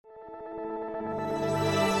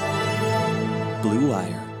Blue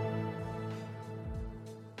Wire.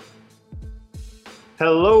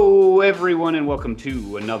 Hello, everyone, and welcome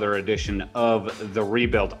to another edition of The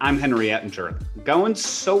Rebuild. I'm Henry Ettinger. Going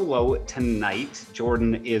solo tonight.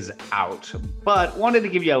 Jordan is out, but wanted to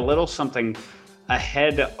give you a little something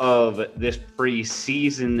ahead of this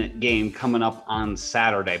preseason game coming up on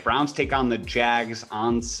Saturday. Browns take on the Jags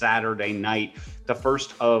on Saturday night, the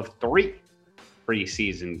first of 3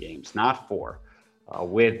 preseason games, not 4.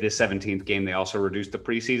 With the 17th game, they also reduced the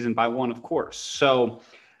preseason by 1, of course. So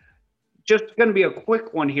just going to be a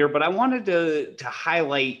quick one here, but I wanted to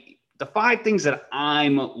highlight the 5 things that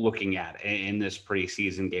I'm looking at in this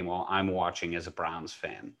preseason game while I'm watching as a Browns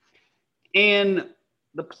fan. And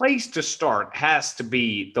the place to start has to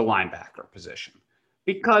be the linebacker position,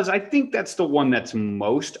 because I think that's the one that's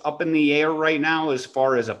most up in the air right now as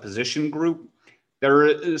far as a position group. There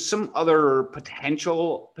is some other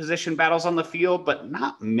potential position battles on the field, but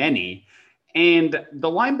not many. And the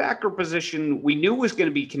linebacker position we knew was going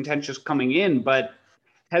to be contentious coming in, but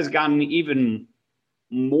has gotten even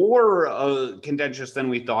more contentious than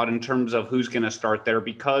we thought in terms of who's going to start there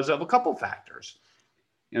because of a couple factors.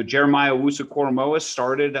 Jeremiah Owusu-Koramoah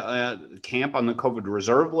started camp on the COVID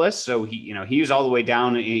reserve list, so he's all the way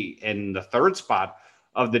down in the 3rd spot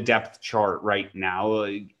of the depth chart right now.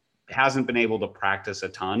 Hasn't been able to practice a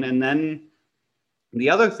ton, and then the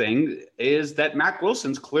other thing is that Mack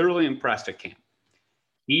Wilson's clearly impressed at camp.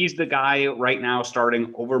 He's the guy right now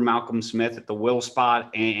starting over Malcolm Smith at the will spot,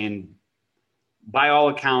 and by all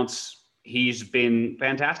accounts, he's been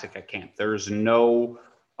fantastic at camp. There's no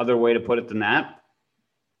other way to put it than that.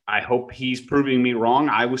 I hope he's proving me wrong.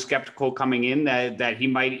 I was skeptical coming in that he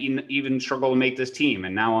might even struggle to make this team.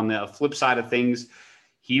 And now on the flip side of things,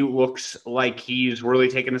 he looks like he's really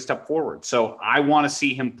taken a step forward. So I want to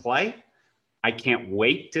see him play. I can't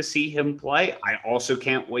wait to see him play. I also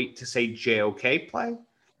can't wait to say JOK play.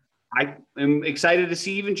 I am excited to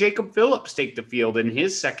see even Jacob Phillips take the field in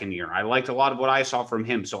his second year. I liked a lot of what I saw from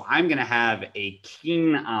him. So I'm going to have a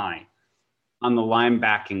keen eye on the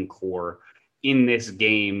linebacking core in this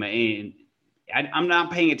game. And I'm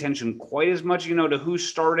not paying attention quite as much, to who's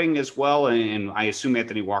starting as well. And I assume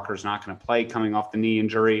Anthony Walker's not going to play coming off the knee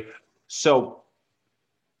injury. So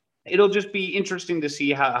it'll just be interesting to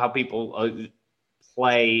see how people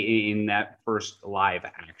play in that first live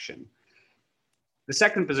action. The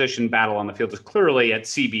second position battle on the field is clearly at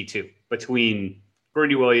CB2 between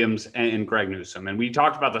Greedy Williams and Greg Newsome. And we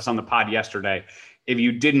talked about this on the pod yesterday. If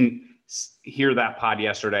you didn't hear that pod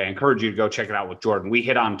yesterday, I encourage you to go check it out with Jordan. We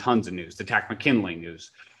hit on tons of news, the Takk McKinley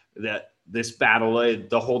news, this battle,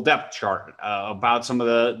 the whole depth chart, about some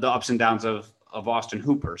of the ups and downs of Austin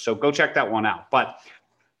Hooper. So go check that one out. But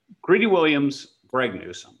Greedy Williams, Greg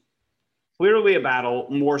Newsome, clearly a battle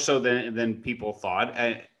more so than people thought.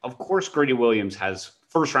 Of course, Greedy Williams has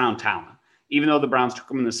first-round talent. Even though the Browns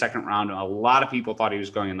took him in the 2nd round, a lot of people thought he was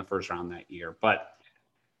going in the 1st round that year. But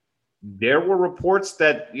there were reports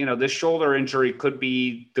that, this shoulder injury could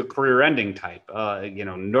be the career-ending type,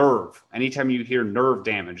 nerve. Anytime you hear nerve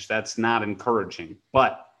damage, that's not encouraging.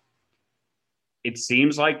 But it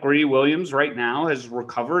seems like Greedy Williams right now has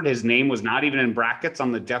recovered. His name was not even in brackets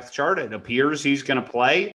on the depth chart. It appears he's going to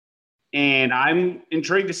play. And I'm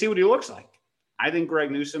intrigued to see what he looks like. I think Greg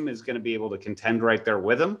Newsome is going to be able to contend right there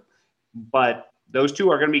with him. But those two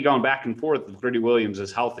are going to be going back and forth if Greedy Williams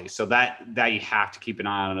is healthy. So that you have to keep an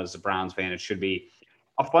eye on as a Browns fan. It should be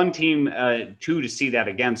a fun team, to see that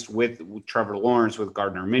against with Trevor Lawrence, with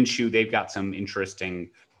Gardner Minshew. They've got some interesting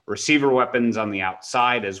receiver weapons on the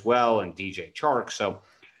outside as well, and DJ Chark. So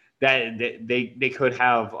that they could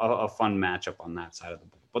have a fun matchup on that side of the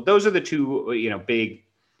ball. But those are the 2, big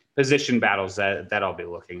position battles that I'll be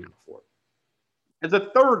looking for. As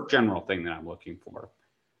a third general thing that I'm looking for,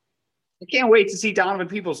 I can't wait to see Donovan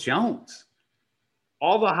Peoples-Jones.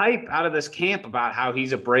 All the hype out of this camp about how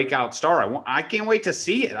he's a breakout star. I can't wait to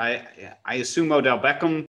see it. I assume Odell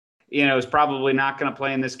Beckham, is probably not going to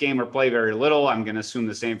play in this game or play very little. I'm going to assume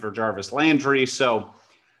the same for Jarvis Landry. So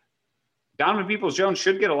Donovan Peoples-Jones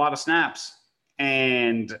should get a lot of snaps.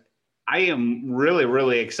 And I am really,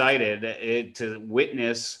 really excited to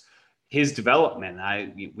witness his development.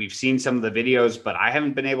 We've seen some of the videos, but I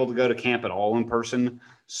haven't been able to go to camp at all in person.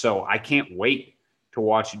 So I can't wait to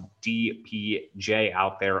watch DPJ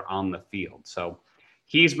out there on the field. So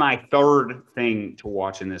he's my third thing to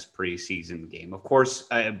watch in this preseason game. Of course,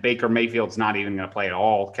 Baker Mayfield's not even going to play at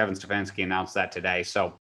all. Kevin Stefanski announced that today.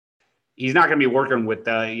 So he's not going to be working with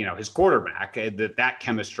his quarterback. That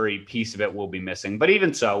chemistry piece of it will be missing. But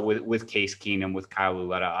even so, with Case Keenum, with Kyle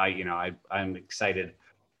Uletta, I'm excited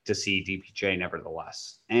to see DPJ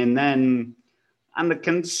nevertheless. And then On the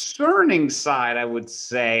concerning side, I would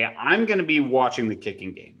say I'm going to be watching the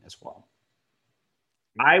kicking game as well.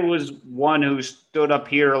 I was one who stood up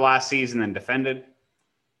here last season and defended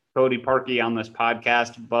Cody Parkey on this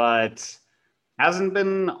podcast, but hasn't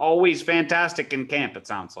been always fantastic in camp, it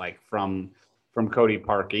sounds like, from Cody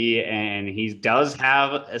Parkey. And he does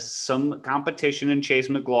have some competition in Chase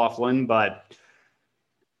McLaughlin, but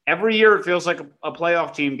every year it feels like a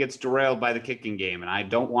playoff team gets derailed by the kicking game, and I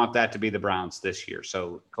don't want that to be the Browns this year.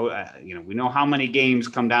 So, we know how many games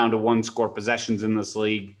come down to one-score possessions in this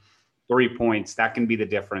league, 3 points. That can be the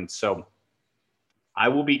difference. So I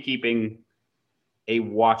will be keeping a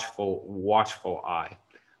watchful eye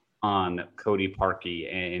on Cody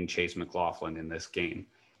Parkey and Chase McLaughlin in this game.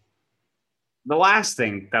 The last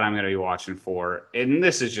thing that I'm going to be watching for, and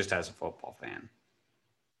this is just as a football fan,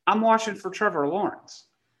 I'm watching for Trevor Lawrence.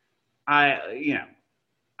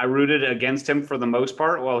 I rooted against him for the most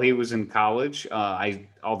part while he was in college.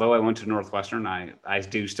 Although I went to Northwestern, I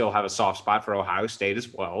do still have a soft spot for Ohio State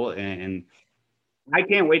as well. And I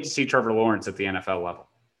can't wait to see Trevor Lawrence at the NFL level.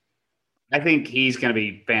 I think he's going to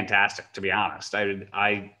be fantastic, to be honest.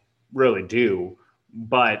 I really do.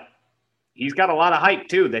 But he's got a lot of hype,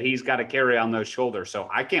 too, that he's got to carry on those shoulders. So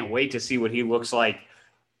I can't wait to see what he looks like.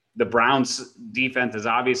 The Browns defense is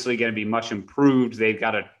obviously going to be much improved. They've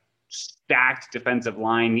got a stacked defensive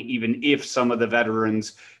line, even if some of the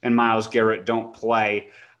veterans and Myles Garrett don't play.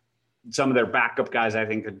 Some of their backup guys, I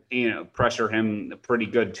think, could, pressure him pretty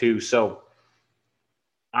good, too. So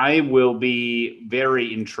I will be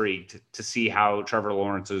very intrigued to see how Trevor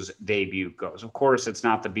Lawrence's debut goes. Of course, it's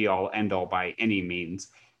not the be-all, end-all by any means,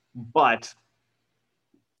 but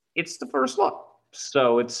it's the first look.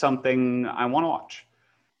 So it's something I want to watch.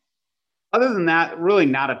 Other than that, really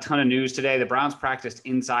not a ton of news today. The Browns practiced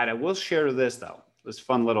inside. I will share this, though, this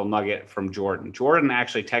fun little nugget from Jordan. Jordan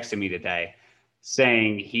actually texted me today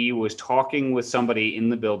saying he was talking with somebody in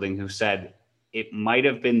the building who said it might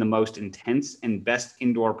have been the most intense and best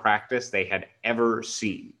indoor practice they had ever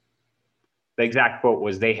seen. The exact quote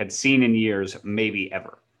was, they had seen in years, maybe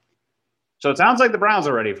ever. So it sounds like the Browns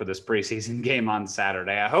are ready for this preseason game on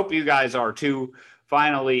Saturday. I hope you guys are too.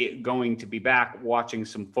 Finally going to be back watching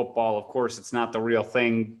some football. Of course, it's not the real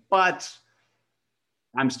thing, but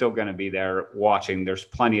I'm still going to be there watching. There's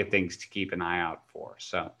plenty of things to keep an eye out for.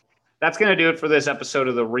 So that's going to do it for this episode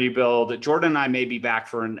of The Rebuild. Jordan and I may be back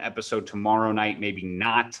for an episode tomorrow night, maybe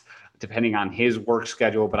not, depending on his work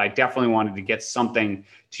schedule. But I definitely wanted to get something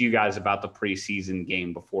to you guys about the preseason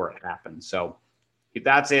game before it happens. So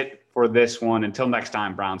that's it for this one. Until next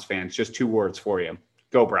time, Browns fans, just 2 words for you.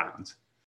 Go Browns.